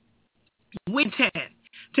 We intend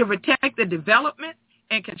to protect the development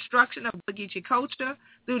and construction of Gullah Geechee culture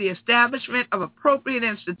through the establishment of appropriate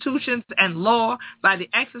institutions and law by the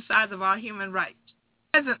exercise of our human rights.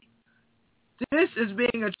 Presently, this is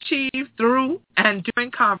being achieved through and during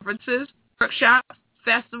conferences, workshops,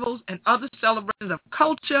 festivals, and other celebrations of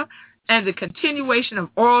culture and the continuation of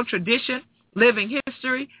oral tradition, living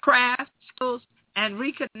history, craft, skills, and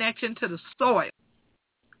reconnection to the soil.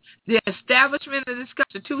 The establishment of this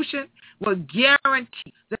Constitution will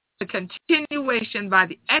guarantee the continuation by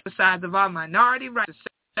the exercise of our minority right to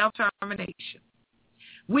self-determination.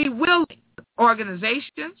 We will link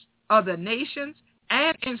organizations, other nations,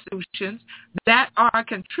 and institutions that are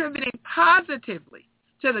contributing positively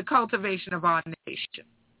to the cultivation of our nation,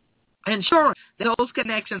 ensuring that those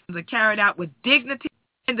connections are carried out with dignity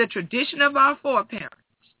in the tradition of our foreparents.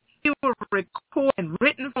 We will record in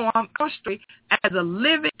written form our history as a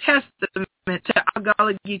living testament to our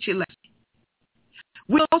Gullah Geechee legacy.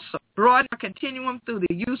 We also broaden our continuum through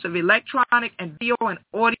the use of electronic and video and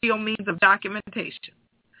audio means of documentation.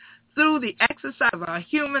 Through the exercise of our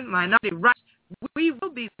human minority rights, we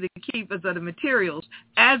will be the keepers of the materials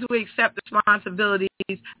as we accept the responsibilities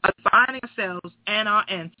of defining ourselves and our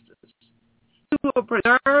ancestors. We will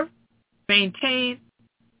preserve, maintain,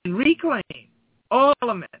 and reclaim all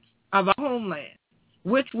elements of our homeland,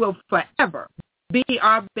 which will forever be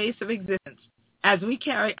our base of existence as we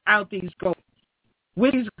carry out these goals.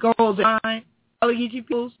 With these goals in mind, Gullah Geechee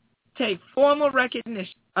peoples take formal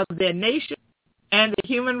recognition of their nation and the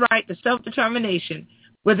human right to self-determination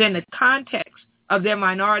within the context of their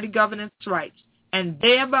minority governance rights, and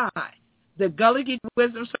thereby the Gullah Geechee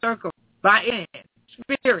Wisdom Circle, by hand,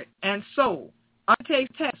 spirit, and soul,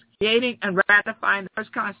 undertakes tasks creating and ratifying the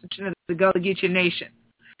first constitution of the Gullah Geechee Nation.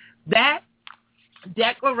 That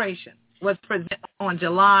declaration was presented on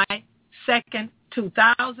July 2nd,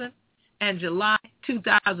 2000, and July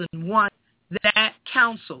 2001, that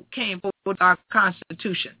council came forward with our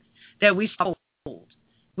Constitution that we hold.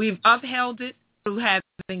 We've upheld it through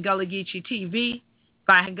having Gullah Geechee TV,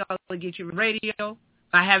 by having Gullah Geechee Radio,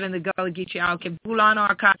 by having the Gullah Geechee Al-Kabul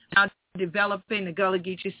archive, now developing the Gullah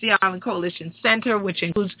Geechee Sea Island Coalition Center, which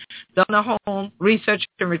includes the Donor Home Research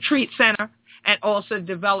and Retreat Center, and also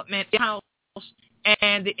Development House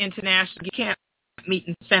and the International Camp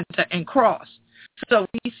Meeting Center in Cross. So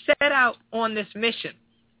we set out on this mission.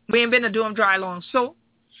 We ain't been to do them dry long so.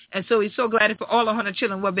 And so we're so glad for all 100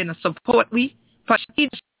 children who have been a support we for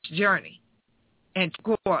each journey. And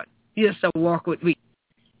God, yes, a walk with we.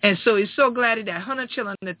 And so he's so glad that 100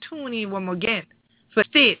 children to tune in one more again for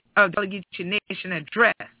State of Gullah Geechee Nation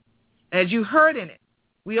Address. As you heard in it,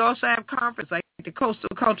 we also have conferences like the Coastal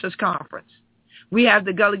Cultures Conference. We have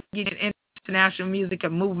the Gullah Geechee International Music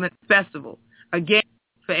and Movement Festival. Again,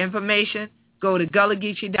 for information, go to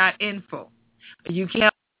gullahgeechee.info. You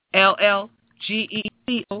can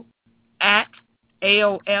LLGECO at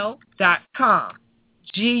AOL.com.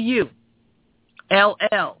 GULLBECO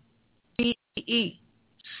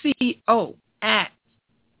at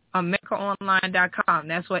AmericaOnline.com.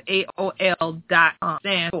 That's what AOL.com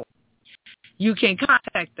stands for. You can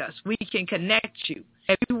contact us. We can connect you.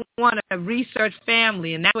 If you want to research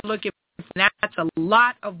family, and that's a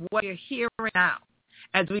lot of what you're hearing now.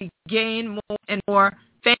 As we gain more and more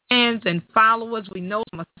fans and followers, we know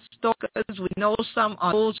some are stalkers, we know some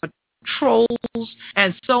are trolls,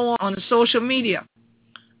 and so on the social media.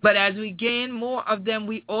 But as we gain more of them,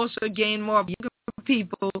 we also gain more of younger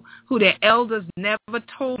people who their elders never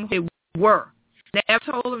told them they were. Never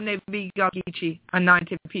told them they'd be Geechee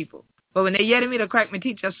anointed people. But when they yelled at me to crack my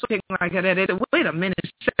teacher, something like that, they said, wait a minute,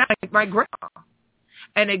 sound like my grandma.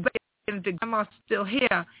 And they if the grandma's still here,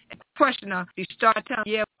 and question her, you start telling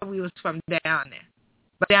them, yeah, we was from down there.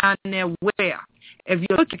 But down there where? If you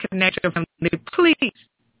look at Connection from the please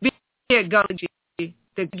be here at Gullah Geechee,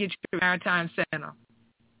 the Geechee Maritime Center,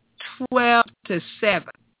 12 to 7.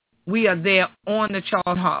 We are there on the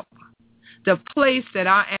Charles Harbor, the place that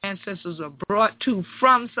our ancestors were brought to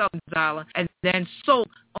from Southern Island and then sold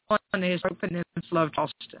on the historic peninsula of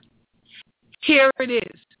Charleston. Here it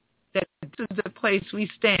is. That this is the place we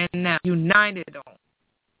stand now, united on.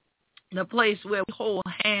 The place where we hold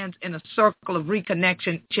hands in a circle of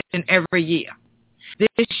reconnection every year. This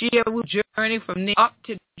year we'll journey from near up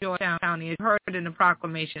to Georgetown County, as heard in the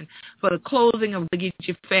proclamation, for the closing of the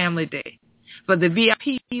Geechee Family Day. For the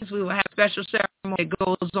VIPs, we will have a special ceremony that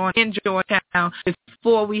goes on in Georgetown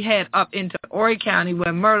before we head up into Horry County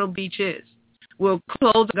where Myrtle Beach is. We'll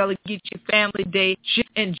close the Gullah Geechee Family Day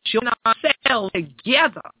and join ourselves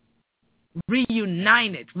together,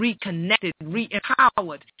 reunited, reconnected,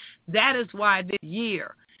 re-empowered. That is why this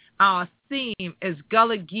year our theme is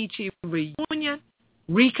Gullah Geechee Reunion,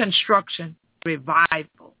 Reconstruction,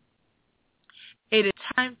 Revival. It is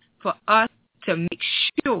time for us to make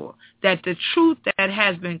sure that the truth that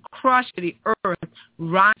has been crushed to the earth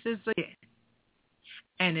rises again.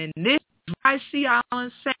 And in this dry sea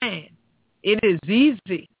island sand, it is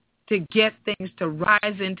easy to get things to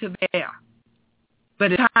rise into the air.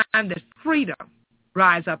 But it's time that freedom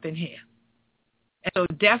rise up in here. And so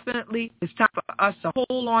definitely it's time for us to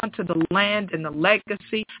hold on to the land and the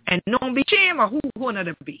legacy and don't be shame or who wanted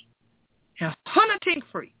to be. And hunting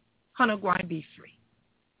free. Hunter going to be free.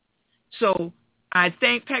 So I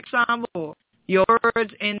thank Pexam for your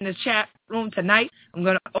words in the chat room tonight. I'm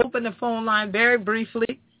going to open the phone line very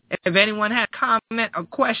briefly. If anyone has a comment or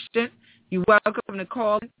question, you're welcome to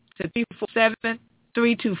call to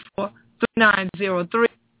 347-324-3903,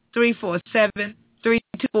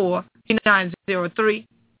 347-324-3903.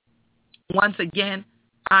 Once again,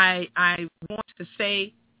 I want to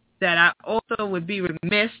say that I also would be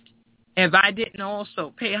remiss if I didn't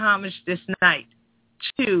also pay homage this night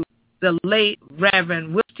to the late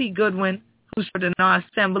Reverend Will T. Goodwin, who served in our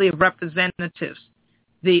Assembly of Representatives.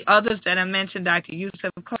 The others that I mentioned, Dr.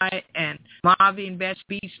 Yusuf Clyde and Marvin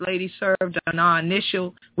Beach Lady, served on our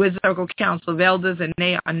initial Wizard Circle Council of Elders, and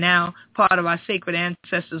they are now part of our sacred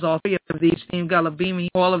ancestors. All three of these, Team Gullah Bimi,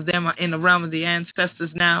 all of them are in the realm of the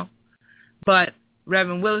ancestors now. But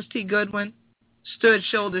Reverend Willis T. Goodwin stood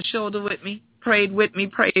shoulder to shoulder with me, prayed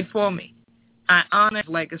for me. I honor his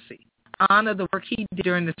legacy. I honor the work he did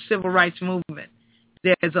during the Civil Rights Movement.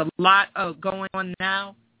 There's a lot of going on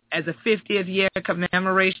now as a 50th year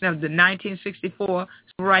commemoration of the 1964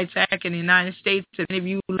 Civil Rights Act in the United States. If any of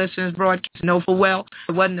you listeners broadcast know full well,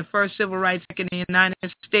 it wasn't the first Civil Rights Act in the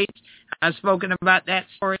United States. I've spoken about that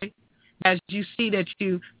story. As you see that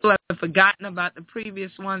you have forgotten about the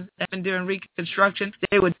previous ones that happened during Reconstruction,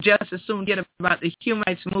 they would just as soon get about the human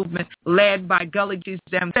rights movement led by Gullah Geechees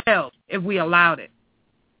themselves if we allowed it.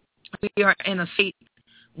 We are in a state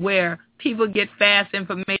where people get fast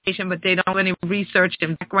information, but they don't have any research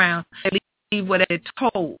and background. They leave what they're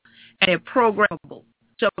told, and they're programmable.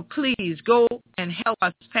 So please go and help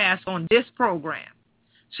us pass on this program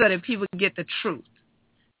so that people get the truth,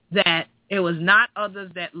 that it was not others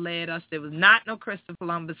that led us. There was not no Christopher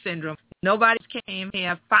Columbus syndrome. Nobody came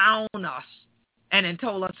here, found us, and then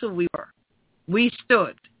told us who we were. We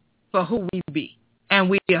stood for who we be, and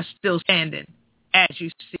we are still standing, as you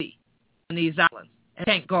see, on these islands. And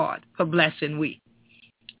thank God for blessing we.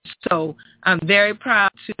 So I'm very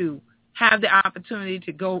proud to have the opportunity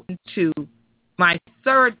to go into my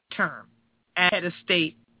third term as head of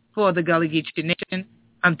state for the Gullah Geechee Nation.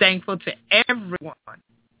 I'm thankful to everyone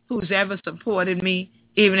who's ever supported me,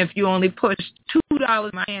 even if you only pushed $2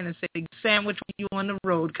 in my hand and said, sandwich with you on the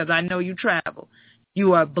road because I know you travel.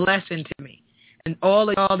 You are a blessing to me. and all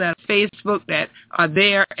of y'all that are Facebook that are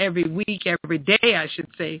there every week, every day, I should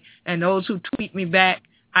say, and those who tweet me back,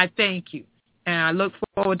 I thank you. And I look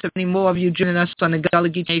forward to many more of you joining us on the Gullah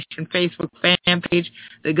Geechee Nation Facebook fan page,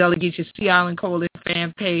 the Gullah Geechee Sea Island Coalition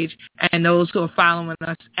fan page, and those who are following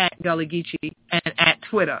us at Gullah Geechee and at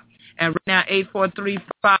Twitter. And right now,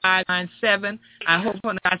 843-597. I hope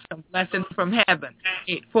I got some blessings from heaven.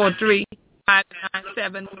 843-597.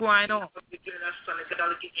 What's going on?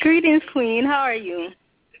 Greetings, Queen. How are you?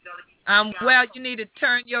 Well, you need to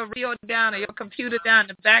turn your radio down or your computer down.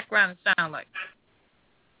 The background sound like.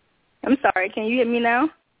 I'm sorry. Can you hear me now?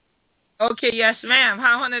 Okay, yes, ma'am.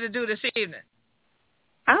 How honey to do this evening?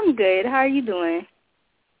 I'm good. How are you doing?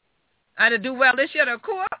 I to do well this year, the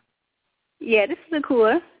cool? Yeah, this is the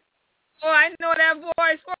cool. Oh, I know that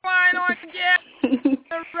voice. What's going on again?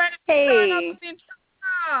 Hey.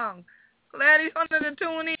 Glad he's wanted to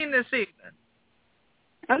tune in this evening.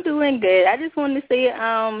 I'm doing good. I just wanted to say,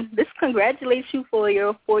 just congratulate you for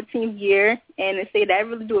your 14th year, and to say that I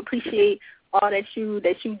really do appreciate all that you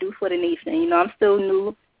do for the nation. You know, I'm still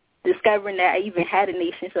new, discovering that I even had a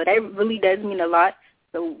nation, so that really does mean a lot.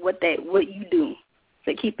 So what you do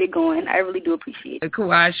to keep it going, I really do appreciate it.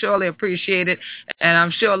 Cool. I surely appreciate it, and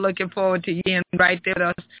I'm sure looking forward to you being right there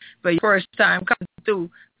with us for your first time coming through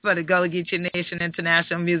for the Gullah Geechee Nation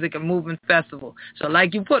International Music and Movement Festival. So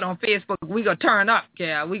like you put on Facebook, we going to turn up,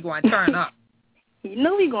 yeah. We going to turn up. You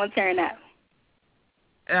know we going to turn up.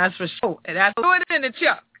 That's for sure. And that's do it in the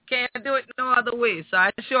chuck. Can't do it no other way. So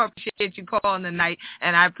I sure appreciate you calling tonight,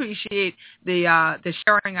 and I appreciate the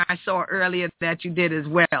sharing I saw earlier that you did as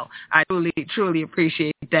well. I truly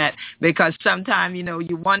appreciate that, because sometimes, you know,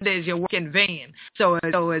 you wonder is your work in vain. So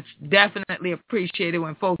it's definitely appreciated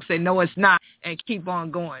when folks say no, it's not, and keep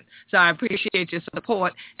on going. So I appreciate your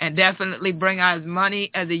support, and definitely bring out as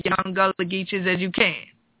many as the young Gullah Geechees as you can.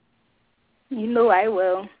 You know I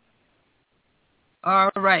will.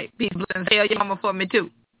 All right. Peace, blessings. Hail your mama for me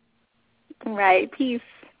too. Right. Peace.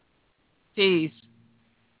 Peace.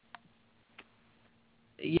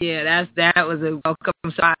 Yeah, that was a welcome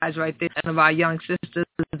surprise right there. One of our young sisters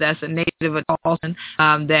that's a native of Charleston,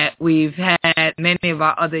 that we've had many of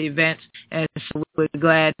our other events, and so we're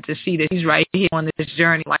glad to see that she's right here on this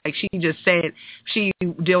journey. Like she just said, she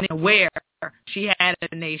wasn't aware she had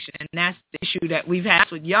a nation, and that's the issue that we've had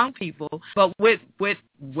with young people, but with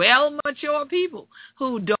well-mature people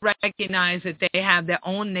who don't recognize that they have their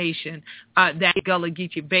own nation, that Gullah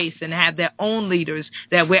Geechee base, and have their own leaders,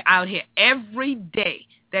 that we're out here every day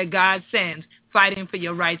that God sends fighting for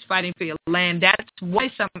your rights, fighting for your land. That's why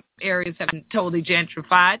some areas have been totally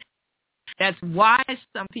gentrified. That's why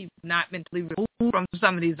some people have not been removed from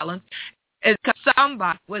some of these islands. It's because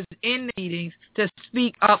somebody was in the meetings to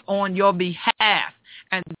speak up on your behalf.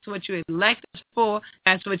 And that's what you elect us for.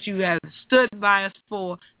 That's what you have stood by us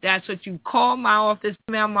for. That's what you call my office,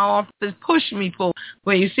 email my office, push me for.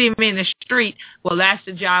 When you see me in the street, well, that's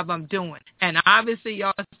the job I'm doing. And obviously,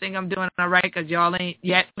 y'all think I'm doing all right because y'all ain't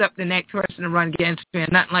yet put up the next person to run against me or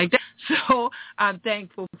nothing like that. So I'm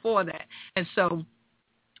thankful for that. And so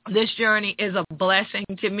this journey is a blessing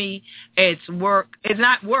to me. It's work. It's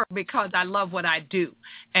not work because I love what I do.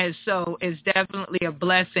 And so it's definitely a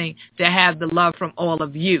blessing to have the love from all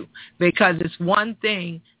of you, because it's one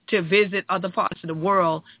thing to visit other parts of the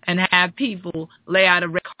world and have people lay out a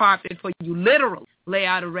red carpet for you, literally lay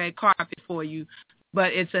out a red carpet for you.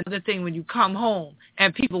 But it's another thing when you come home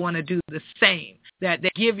and people want to do the same, that they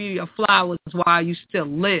give you your flowers while you still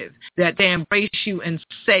live, that they embrace you and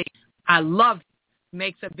say, I love you.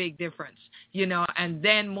 Makes a big difference, you know. And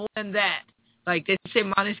then more than that, like they say,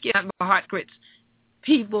 heart grits,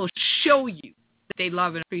 people show you that they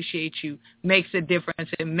love and appreciate you, makes a difference.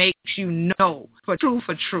 It makes you know for true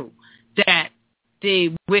that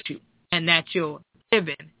they with you and that your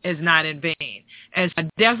living is not in vain. And so I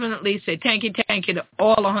definitely say thank you to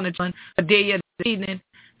all 100 children for this evening,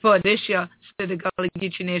 for this year, to the Gullah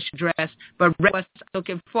Geechee Nation dress. But we're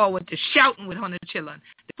looking forward to shouting with 100 children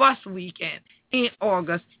the first weekend in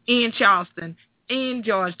August, in Charleston, in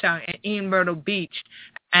Georgetown, and in Myrtle Beach.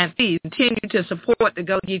 And please continue to support the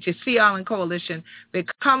Gullah Geechee Sea Island Coalition.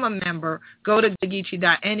 Become a member. Go to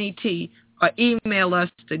geechee.net or email us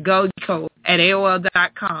to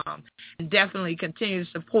gogeeko@aol.com. And definitely continue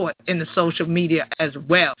to support in the social media as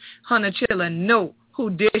well. 100 children know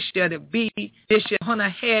who this year to be, this year 100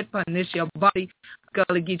 head pun, this year body,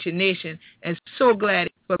 Gullah Geechee Nation. And so glad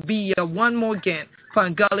for be here one more again for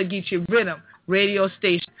Gullah Geechee Rhythm radio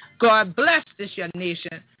station. God bless this your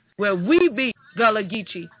nation where we be Gullah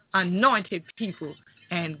Geechee anointed people.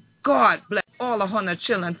 And God bless all 100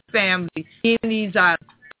 children family in these islands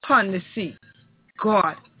upon the sea.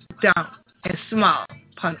 God down and smile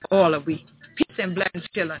upon all of we. Peace and blessings,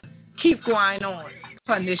 children. Keep going on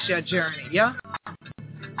upon this your journey, yeah?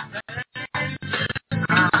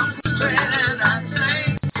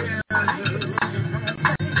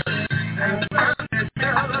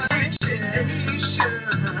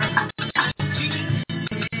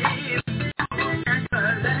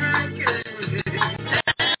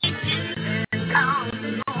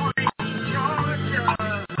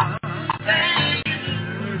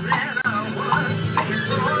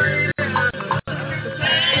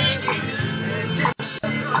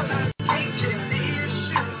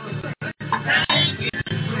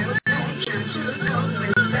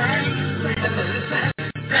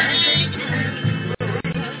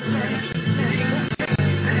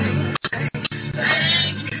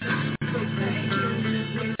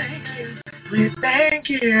 We thank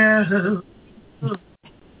you.